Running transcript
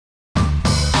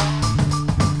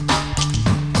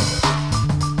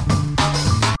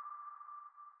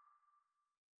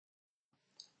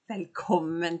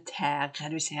Velkommen til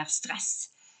Reduser stress.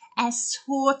 Jeg er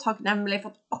så takknemlig for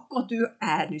at akkurat du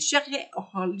er nysgjerrig og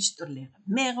har lyst til å lære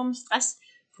mer om stress,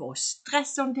 få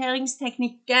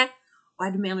stresshåndteringsteknikker. Og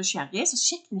er du mer nysgjerrig, så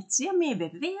sjekk nettsiden med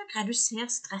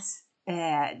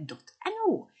www.reduserstress.no.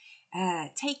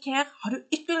 Take care. Har du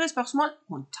ytterligere spørsmål,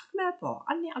 kontakt meg på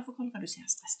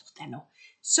anja@reduserstress.no.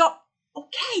 Så,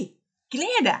 ok,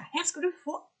 gled deg. Her skal du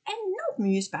få enormt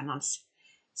mye spennende.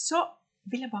 Så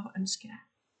vil jeg bare ønske deg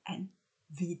en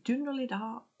vidunderlig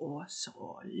dag, og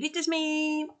så lyttes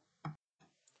vi.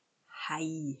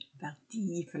 Hei,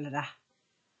 verdifulle deg.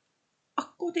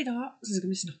 Akkurat i dag så skal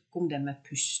vi snakke om det med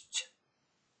pust.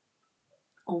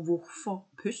 Og hvorfor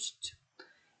pust?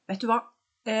 Vet du hva?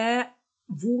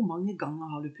 Hvor mange ganger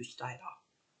har du pustet i dag?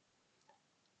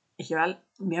 Ikke vel?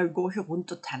 Vi går ikke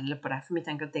rundt og teller på det, for vi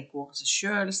tenker at det går av seg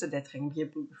selv, så det trenger vi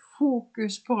ikke bruke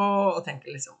fokus på, og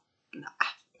tenker liksom, nei,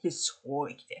 ikke så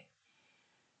viktig.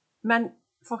 Men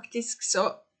faktisk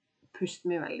så puster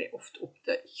vi veldig ofte opp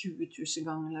til 20 000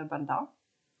 ganger i løpet av en dag.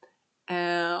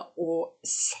 Og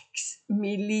 6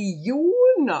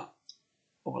 millioner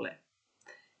årlig.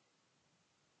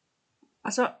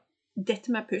 Altså, dette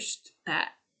med pust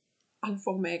er alfa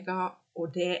og omega,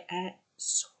 og det er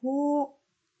så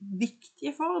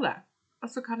viktig for deg.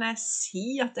 Altså kan jeg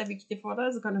si at det er viktig for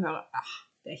deg, så kan du høre,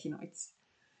 det er ikke noe.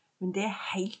 Men det er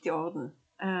helt i orden.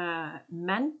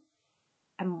 Men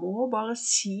jeg må bare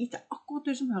si til akkurat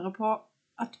du som hører på,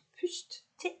 at pust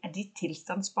det er ditt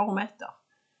tilstandsbarometer,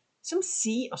 som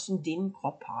sier hvordan din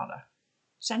kropp har det.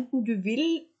 Så enten du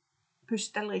vil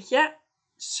puste eller ikke,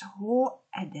 så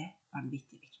er det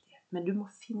vanvittig viktig. Men du må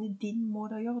finne din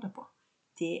måte å gjøre det på.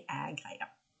 Det er greia.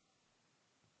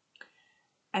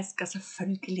 Jeg skal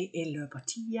selvfølgelig i løpet av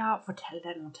tida fortelle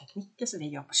deg noen teknikker som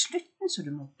jeg gjør på slutten, så du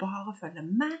må bare følge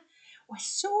med. Og jeg er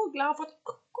så glad for at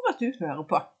akkurat du hører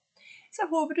på. Så jeg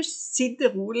håper du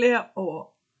sitter rolig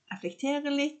og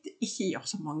reflekterer litt, ikke gjør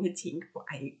så mange ting på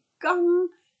en gang,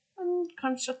 men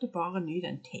kanskje at du bare nyter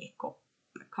en tekopp,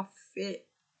 kaffe,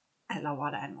 eller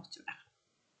hva det er måtte være.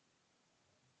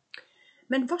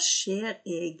 Men hva skjer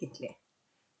egentlig?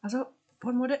 Altså,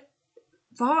 på en måte,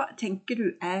 hva tenker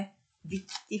du er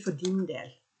viktig for din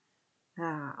del,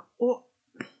 og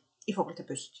i forhold til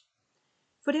pust?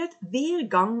 For det at hver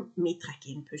gang vi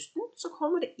trekker inn pusten, så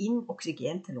kommer det inn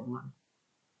oksygen til lungene.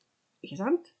 Ikke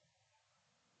sant?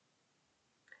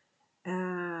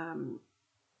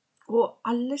 Og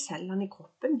alle cellene i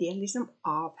kroppen, de er liksom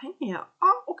avhengige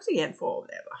av oksygen for å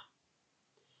overleve.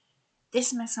 Det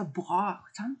som er så bra,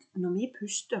 sant? Når vi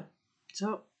puster,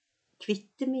 så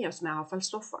kvitter vi oss med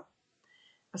avfallsstoffer.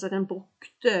 Altså den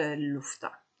brukte lufta,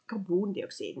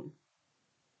 karbondioksiden.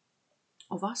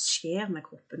 Og hva skjer med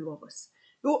kroppen vår?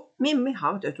 Jo, vi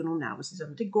har et autonom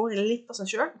nervesystem. Det går litt av seg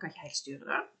selv, vi kan ikke helt styre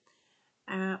det.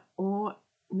 Og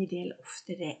vi deler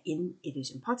ofte det inn i det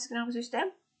sympatiske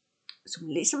nervesystem, som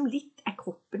liksom litt er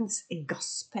kroppens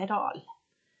gasspedal.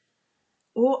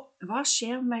 Og hva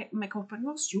skjer med kroppen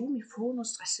vår? Jo, vi får noen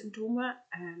stresssymptomer,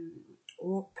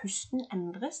 og pusten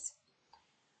endres.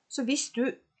 Så hvis du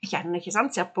kjenner, ikke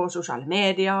sant, ser på sosiale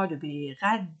medier, du blir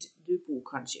redd, du bor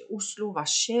kanskje i Oslo, hva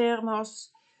skjer med oss?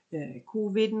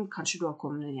 Coviden, kanskje du har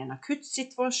kommet i en akutt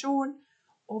situasjon,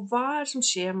 og hva er det som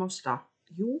skjer med oss da?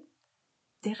 Jo,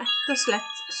 det er rett og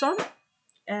slett sånn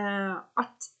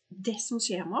at det som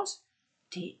skjer med oss,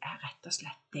 det er rett og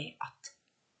slett det at,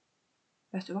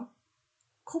 vet du hva?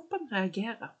 Kroppen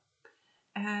reagerer.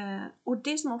 Og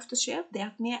det som ofte skjer, det er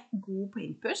at vi er gode på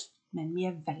innpust, men vi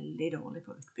er veldig dårlige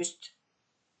på utpust.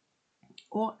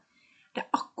 Og det er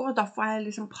akkurat derfor jeg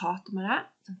liksom prater med deg,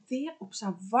 så vær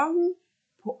observant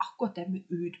på akkurat det med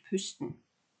utpusten.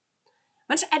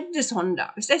 Men så er det sånn da,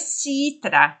 hvis jeg sier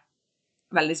til deg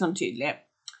veldig sånn tydelig,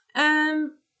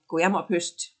 gå hjem og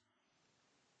pust,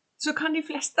 så kan de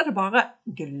fleste det bare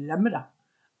glemme det.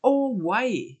 Oh, why?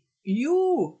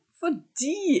 Jo,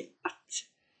 fordi at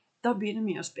da begynner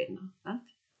vi å spinne. Sant?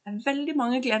 Det er veldig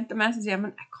mange klienter med som sier,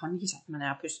 men jeg kan ikke sette meg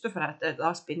ned og puste, for da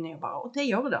spinner jeg bare. Og det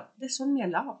gjør det. Det er sånn vi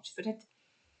er lavet, for vi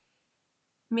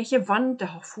er ikke vant til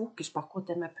å ha fokus på akkurat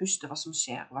det med pust, hva som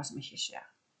skjer, og hva som ikke skjer.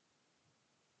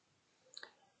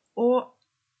 Og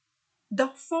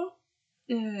derfor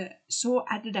så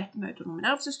er det dette med autonome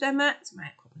nervesystemet, som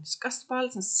er kroppens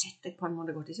gassball, som setter på en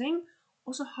måte godt i sving,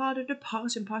 og så har du det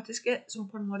parasympatiske,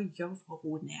 som på en måte gjør for å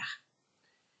roe ned.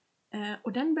 Og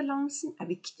den balansen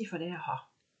er viktig for det å ha.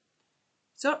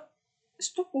 Så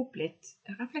stopp opp litt,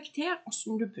 reflekter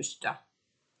hvordan du puster.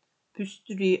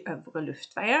 Puster du i øvre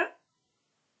luftveier?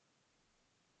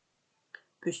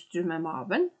 Puster du med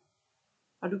maven?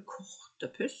 Har du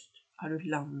korte pust? Har du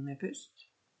lange pust?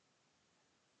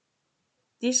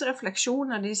 disse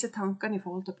refleksjonene, disse tankene i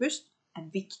forhold til pust,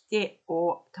 viktig å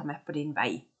ta med på din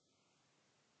vei.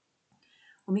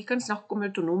 Og vi kan snakke om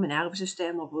autonome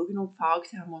nervesystemer og bruke noen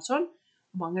fagtermer og sånn.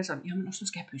 Og mange er sånn, ja, men hvordan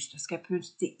skal jeg puste? Skal jeg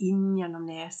puste inn gjennom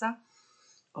nesa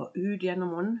og ut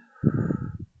gjennom munnen?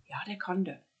 Ja, det kan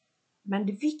du. Men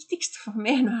det viktigste for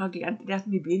meg når jeg har glemt det, er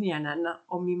at vi begynner i en ende,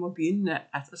 og vi må begynne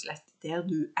rett og slett der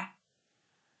du er.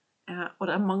 Og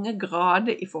det er mange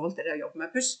grader i forhold til det å jobbe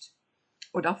med pust.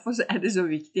 Og derfor så er det så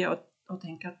viktig å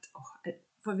tenke at,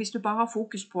 for hvis du bare har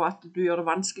fokus på at du gjør det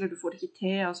vanskelig, du får det ikke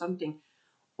til og sånne ting,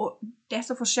 og det er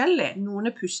så forskjellig. Noen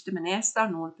puster med nesa,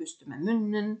 noen puster med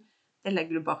munnen. Det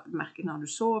legger du bare merke når du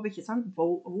sover, ikke sant?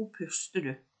 Hvor puster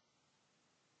du?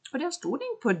 Og det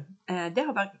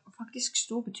har faktisk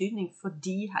stor betydning for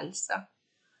din helse.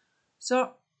 Så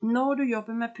når du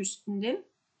jobber med pusten din,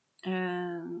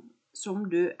 som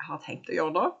du har tenkt å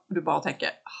gjøre da, og du bare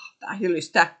tenker, det har jeg ikke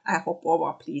lyst til, jeg hopper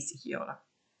over, please ikke gjør det.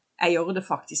 Jeg gjør det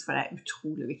faktisk, for det er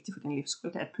utrolig viktig for din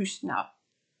livskvalitet. Pusten er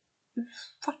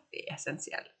ufattelig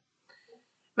essensiell.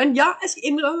 Men ja, jeg skal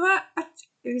innrømme at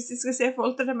hvis jeg skal se i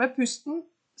forhold til det med pusten,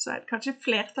 så er det kanskje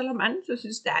flertall av menn som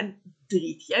synes det er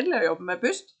dritkjedelig å jobbe med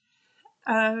pust.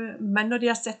 Men når de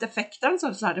har sett effektene, så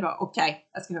er det bare, ok,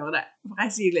 jeg skal høre det. For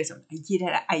jeg sier liksom, gi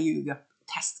det en uke,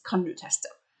 kan du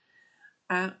teste?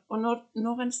 Og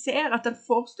når en ser at en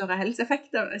får større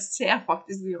helseeffekter, jeg ser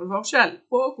faktisk en forskjell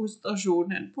på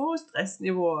konsentrasjonen, på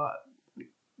stressnivået,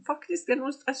 faktisk det er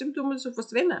noen stresssymptomer som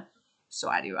forsvinner,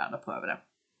 så er det jo verdt å prøve det.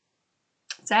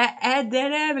 Så det er det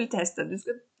jeg vil teste. Du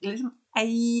skal liksom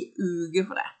en uke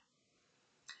for det.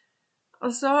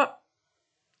 Og så,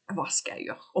 hva skal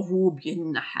jeg gjøre? Og hvor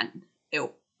begynner hen? Jo,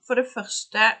 for det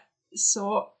første så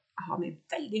har vi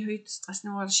veldig høyt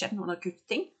stressnivå, det skjer noen akutte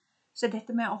ting. Så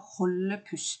dette med å holde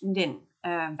pusten din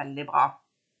veldig bra.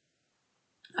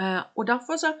 Og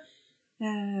derfor så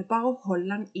bare holde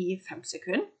den i 5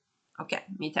 sekunder. Ok,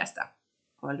 vi tester.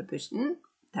 Holde pusten,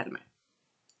 tell meg.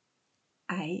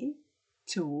 1,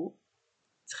 2,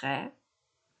 3,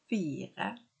 4,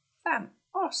 5,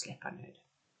 og slipp den ut.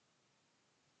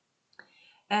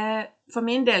 For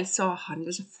min del så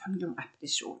handler det selvfølgelig om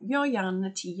repetisjon. Gjør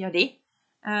gjerne 10 av de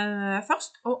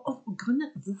først. Og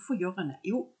grunnen, hvorfor gjør den det?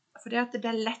 Jo, fordi at det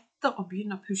er lettere å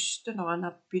begynne å puste når en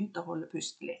har begynt å holde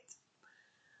pusten litt.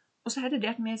 Og så er det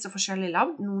at vi er så forskjellig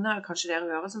lavt. Noen av kanskje dere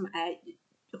hører som er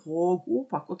rågode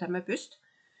på akkurat det med pust.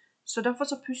 Så derfor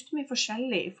så puster vi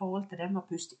forskjellig i forhold til det med å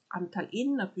puste antall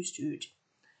inn og puste ut.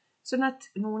 Sånn at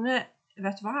noen,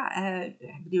 vet du hva,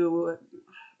 jeg blir jo,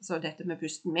 så dette med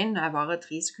pusten min er bare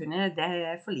 3 sekunder, det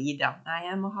er for lite. Nei,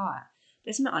 jeg må ha,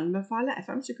 det som jeg anbefaler er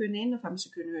 5 sekunder inn og 5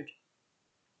 sekunder ut.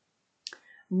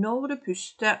 Når du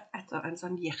puster etter en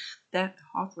sånn heart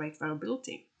rate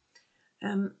variability,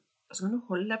 så kan du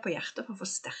holde deg på hjertet for å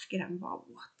forsterke den.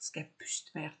 Skal jeg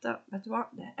puste med hjertet? Vet du hva,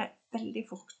 det er veldig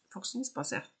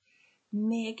forskningsbasert.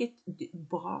 Meget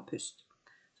bra pust.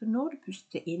 Så når du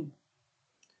puster inn,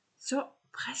 så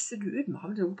presser du ut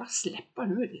maven, du bare slipper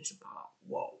den ut, liksom bare,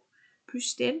 wow.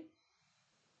 Pust inn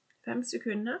 5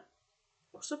 sekunder,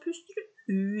 og så puster du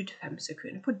ut 5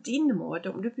 sekunder, på din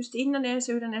måte. Om du puster inn og ned,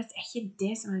 så ut og ned, er ikke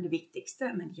det som er det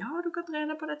viktigste, men ja, du kan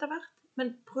trene på dette hvert,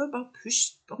 men prøv bare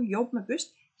pust, bare jobb med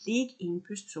pust, lik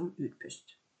innpust som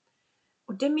utpust.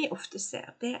 Og det vi ofte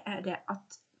ser, det er det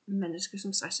at mennesker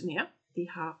som stresser mye, de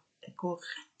går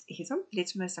rett, ikke sant?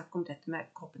 Litt som jeg snakker om dette med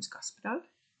kroppens gasspedal.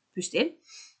 Pust inn,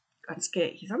 ganske,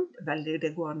 ikke sant? Veldig,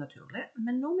 det går naturlig.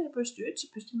 Men når vi puster ut, så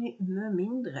puster vi mye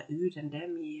mindre ut enn det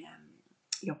vi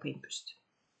gjør på innpust.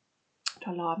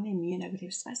 Da lager vi mye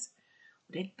negativ stress.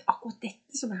 Og det er akkurat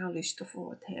dette som jeg har lyst til å få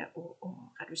til å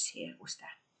redusere hos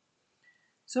deg.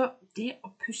 Så det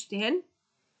å puste inn,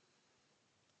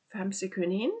 5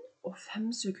 sekunder inn og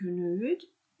 5 sekunder ut,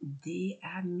 det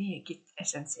er meget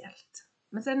essensielt.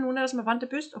 Men så er det noen av dere som er vant til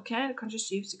pust, ok, kanskje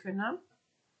 7 sekunder.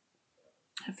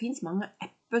 Det finnes mange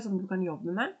apper som du kan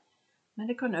jobbe med, men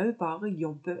det kan også bare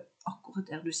jobbe akkurat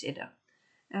der du sitter.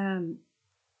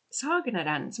 Saken er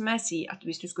den, som jeg sier, at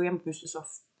hvis du skal hjem og puste, så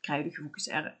greier du ikke å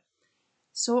fokusere.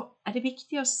 Så er det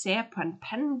viktig å se på en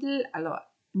pendel, eller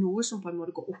noe som på en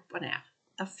måte går opp og ned.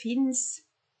 Det finnes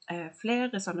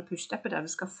flere sånne pustapper der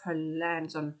du skal følge en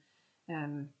sånn,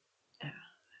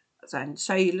 altså en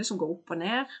søyle som går opp og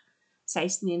ned,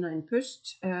 16 inn og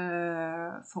innpust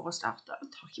for å starte.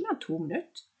 Det tar ikke mer enn 2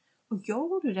 minutter. Og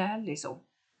gjør du det liksom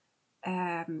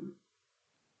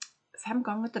 5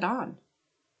 ganger til dagen,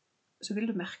 så vil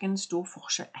du merke en stor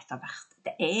forskjell etter hvert.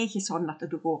 Det er ikke sånn at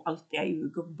du går alltid en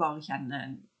uke og bare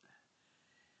kjenner.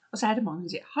 Og så er det mange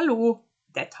som sier, hallo,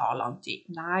 det tar lang tid.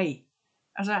 Nei.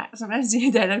 Altså, som jeg sier,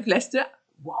 det er de fleste.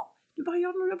 Wow, du bare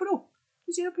gjør noe på do.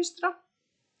 Du sier og puster da.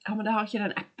 ja, men det har ikke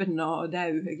den appen, og det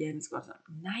er uhygienisk.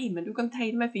 Nei, men du kan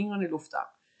tegne med fingrene i lufta.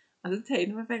 Altså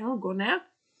tegne med fingrene, gå ned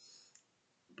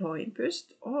på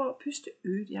innpust, og puste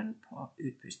ut igjen på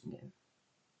utpusten din.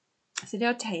 Så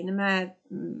det å tegne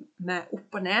med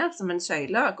opp og ned som en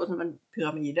søyle, akkurat som en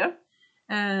pyramide,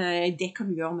 det kan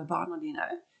du gjøre med barna dine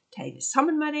også. Tegne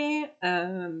sammen med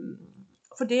dem.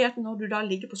 Fordi at når du da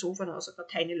ligger på sofaen og skal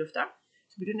tegne i lufta,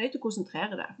 så blir du nødt til å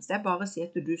konsentrere deg. Hvis jeg bare sier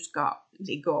at du skal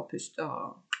ligge og puste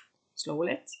og slå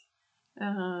litt.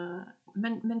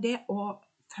 Men det å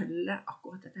følge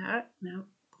akkurat dette her med å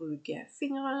bruke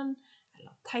fingeren,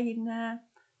 eller tegne,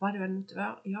 hva det vil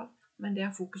gjøre, men det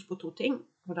er fokus på 2 ting,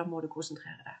 og da må du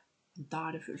konsentrere deg. Da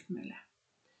er det fullt mulig.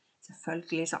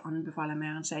 Selvfølgelig så anbefaler jeg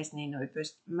mer enn 16 inn- og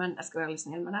utpust, men jeg skal være litt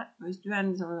snill med det. Hvis du er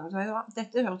en sånn, så ja,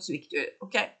 dette hørtes viktig ut.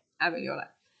 Ok, jeg vil gjøre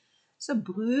det. Så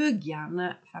bruk gjerne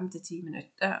 5-10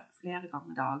 minutter flere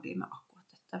ganger daglig med akkurat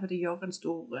dette, for det gjør en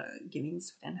stor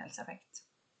gevinst for den helseeffekt.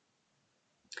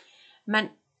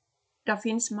 Men det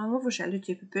finnes mange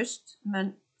forskjellige typer pust,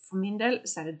 men for min del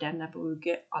så er det den jeg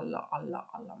bruker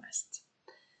aller mest.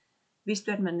 Hvis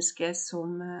du er et menneske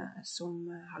som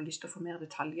har lyst til å få mer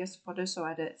detaljer på det, så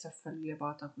er det selvfølgelig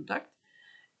bare å ta kontakt.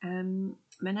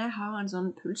 Men jeg har en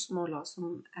sånn pulsmåler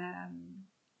som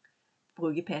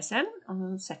bruker PC-en,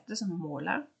 og setter som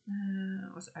måler,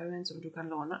 og så er det en som du kan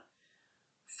låne,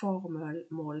 for å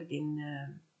måle din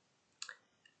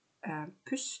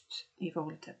pust i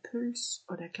forhold til puls,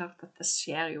 og det er klart at det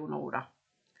skjer jo noe da.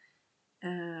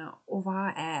 Og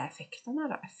hva er effektene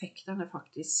da? Effektene er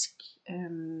faktisk...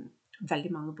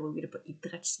 veldig mange bruker det på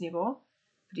idrettsnivå,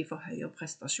 for de får høyere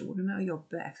prestasjoner med å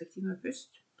jobbe effektivt med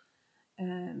pust.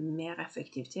 Mer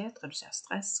effektivitet, redusere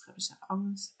stress, redusere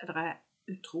angst. Det er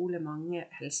utrolig mange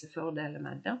helsefordeler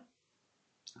med det.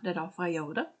 Det er derfor jeg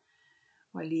gjør det,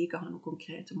 og jeg liker å ha noe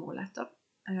konkret å måle etter.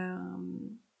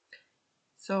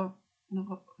 Så når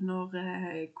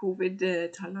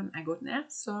covid-tallene er gått ned,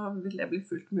 så vil det bli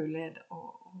fullt mulig å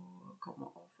komme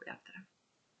og få hjelp til det.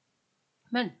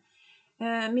 Men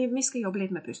vi skal jobbe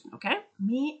litt med pusten, ok?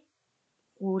 Vi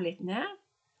roer litt ned,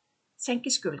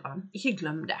 senker skuldrene, ikke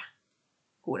glem det,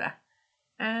 hodet.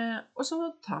 Og så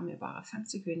tar vi bare 5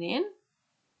 sekunder inn.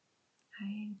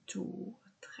 1, 2,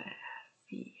 3,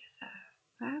 4,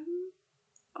 5.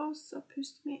 Og så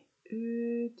puster vi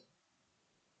ut.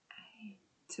 1,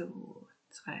 2,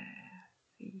 3,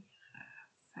 4,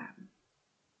 5.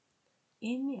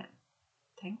 Inn igjen.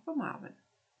 Tenk på maven.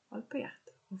 Hold på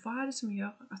hjertet. Og hva er det som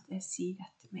gjør at jeg sier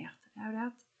dette med hjertet? Det er jo det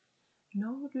at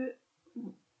når du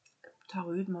tar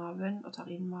ut maven og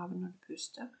tar inn maven når du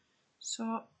puster,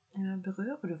 så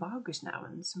berører du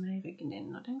vagusnerven som er i ryggen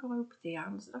din, og den går opp til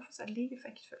hjernen, så derfor er det like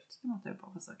effektfullt. Det måtte jeg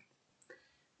bare ha sagt.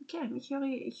 Ok, vi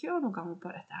kjører noen ganger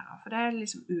på dette her, for det er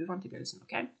liksom uvant i begynnelsen,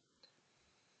 ok?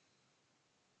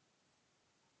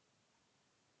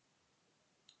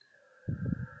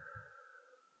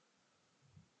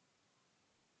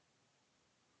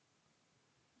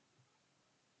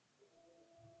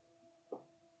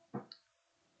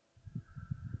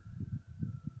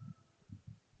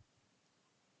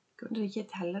 Kan du ikke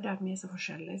telle det at vi er så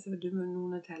forskjellige, så du må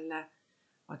noen telle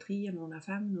av 3, noen av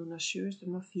 5, noen av 7, så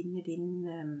du må finne din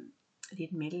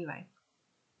middelvei.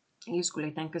 Egentlig skulle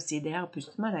jeg tenke å si det her og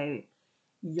puste med deg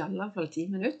i alle fall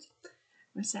 10 minutter.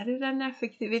 Men så er det den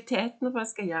effektiviteten, for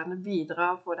jeg skal gjerne bidra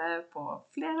på det på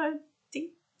flere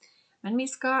ting. Men vi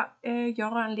skal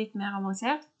gjøre den litt mer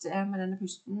avansert med denne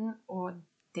pusten, og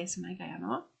det som er greia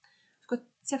nå.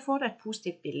 Se for deg et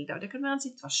positivt bilde, og det kan være en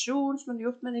situasjon som du har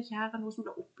gjort med deg kjære, noe som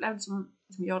du har opplevd som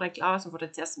gjør deg glad, som får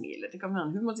deg til å smile. Det kan være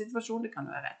en humorsituasjon, det kan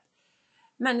være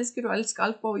et menneske du elsker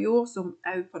alt på jord, som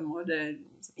er på en måte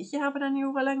som ikke er her på denne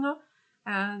jorda lenger.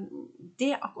 Det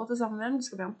er akkurat det samme, det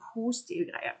skal være en positiv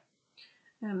greie.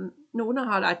 Noen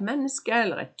har da et menneske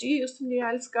eller et dyr som de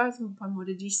elsker, som på en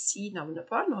måte de sier navnet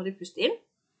på når de puster inn.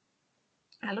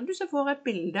 Eller du ser for et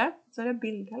bilde, så er det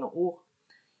bilde eller ord.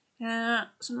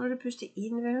 Så når du puster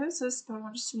inn ved det, så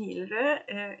smiler du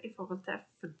i forhold til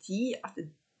fordi at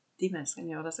de menneskene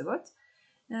gjør det så godt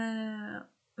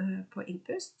på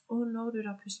innpust. Og når du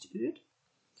da puster ut,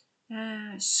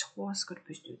 så skal du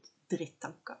puste ut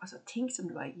drittanker. Altså ting som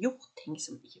du har gjort, ting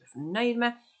som du ikke er fornøyd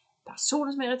med,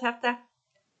 personer som er irriterte,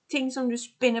 ting som du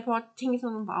spinner på, ting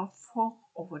som du bare får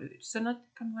å få det ut. Sånn at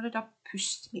på en måte da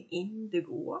puster vi inn det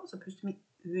gode, og så puster vi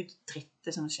ut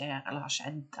drittet som skjer, eller har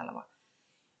skjedd, eller hva.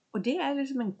 Og det er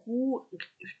liksom en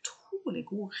utrolig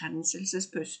god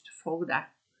renselsespust for deg.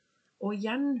 Og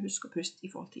igjen, husk å puste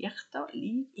i forhold til hjertet,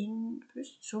 lik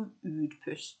innpust som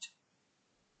utpust.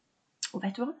 Og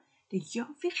vet du hva? Det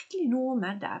gjør virkelig noe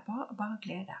med deg, bare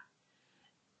gled deg.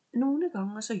 noen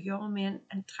ganger så gjør vi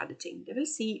en tredje ting. Det vil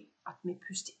si at vi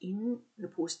puster inn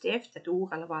noe positivt, et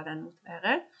ord eller hva det måtte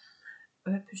være,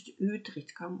 og puster ut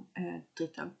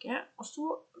drittanke, og så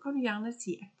kan du gjerne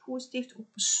si et positivt ord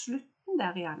på slutten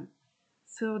der igjen,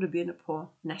 før du begynner på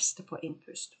neste på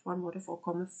innpust, for en måte for å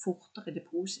komme fortere i det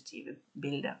positive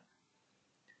bildet.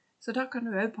 Så da kan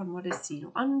du også på en måte si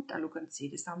noe annet, eller du kan si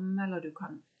det samme, eller du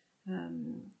kan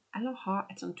eller ha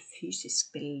et sånt fysisk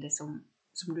bilde som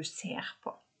du ser på.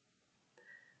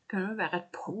 Det kan jo være et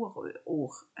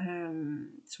power-ord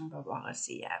som bare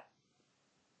sier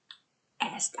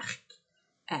jeg er sterk,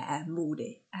 jeg er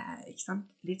modig, ikke sant?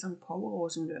 Litt sånn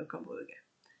power-ord som du kan bruke.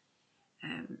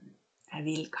 Jeg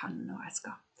vil, kan og jeg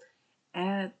skal.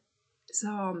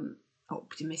 Så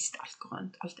optimist, alt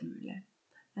er mulig.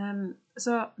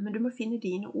 Men du må finne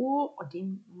dine ord og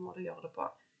din måte å gjøre det på.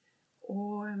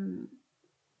 Og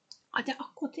det er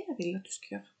akkurat det jeg vil at du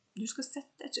skal gjøre. Du skal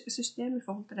sette et system i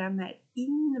forhold til det med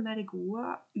inn med det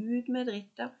gode, ut med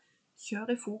dritter,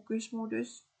 kjøre i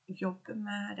fokusmodus, jobbe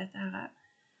med dette her.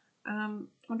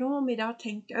 Og da må vi da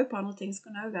tenke også på andre ting, så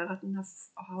kan det også være at en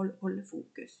holder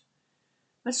fokus.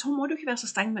 Men så må du ikke være så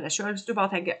streng med deg selv, hvis du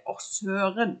bare tenker,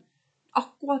 søren,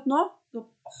 akkurat nå,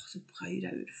 så brøy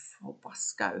deg ut,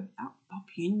 forbaska ut. Ja, bare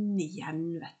begynn igjen,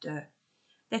 vet du.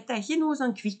 Dette er ikke noe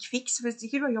sånn quick fix, hvis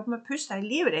ikke du har jobbet med pust i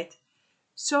livet ditt,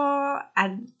 så er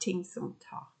det ting som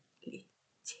tar litt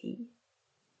tid.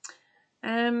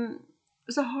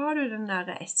 Så har du den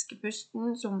der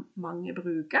eskepusten som mange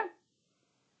bruker.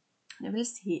 Det vil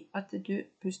si at du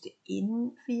puster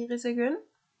inn 4 sekunder,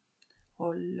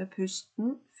 holder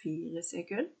pusten 4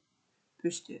 sekunder,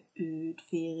 puster ut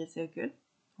 4 sekunder,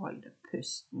 holder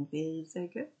pusten 4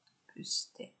 sekunder,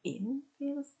 puster inn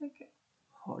 4 sekunder,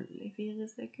 holder i 4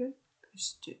 sekunder,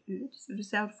 puster ut, så du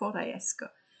ser for deg esker.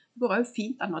 Det går også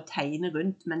fint an å tegne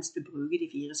rundt mens du bruker de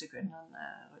 4 sekundene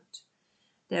rundt.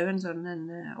 Det er jo en sånn,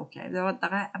 ok,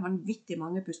 der er vanvittig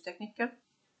mange pusteteknikker,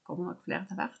 kommer nok flere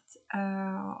til hvert,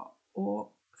 og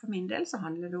for min del så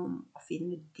handler det om å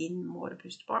finne din måte å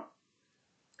puste på.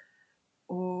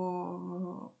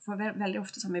 Og for veldig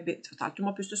ofte som jeg har fortalt, du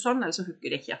må puste sånn, eller så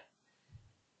funker det ikke.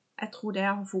 Jeg tror det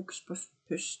å ha fokus på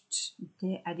pust,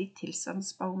 det er ditt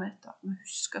tilstandsbarometer. Vi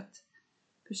husker at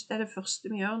pust er det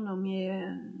første vi gjør når vi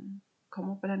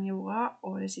kommer på den jorda,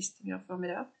 og det siste vi gjør før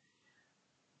vi dør.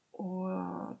 Og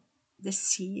det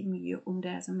sier mye om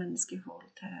det som menneske i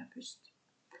forhold til pust.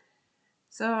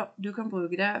 Så du kan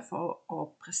bruke det for å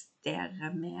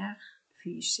prestere mer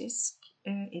fysisk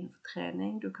innenfor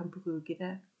trening. Du kan bruke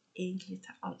det egentlig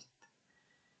til alt.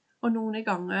 Og noen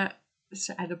ganger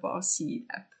så er det bare å si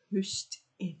det. Pust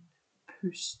inn,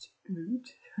 pust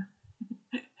ut.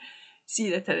 Si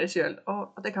det til deg selv.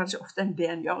 Og det er kanskje ofte en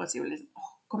ben gjør, og sier liksom,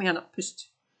 kom igjen da, pust.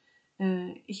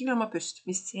 Ikke glem å puste.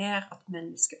 Vi ser at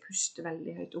mennesker puster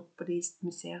veldig høyt opp, og vi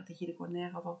ser at ikke det går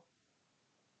nedover.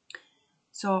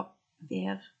 Så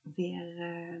vær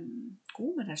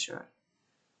god med deg selv.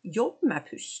 Jobb med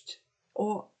pust.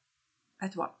 Og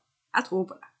vet du hva? Jeg tror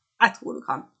på det. Jeg tror du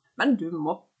kan. Men du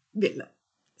må ville.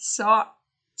 Så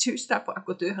tusen takk for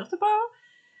akkurat du hørte på.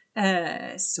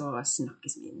 Så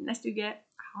snakkes vi neste uke.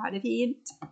 Ha det fint.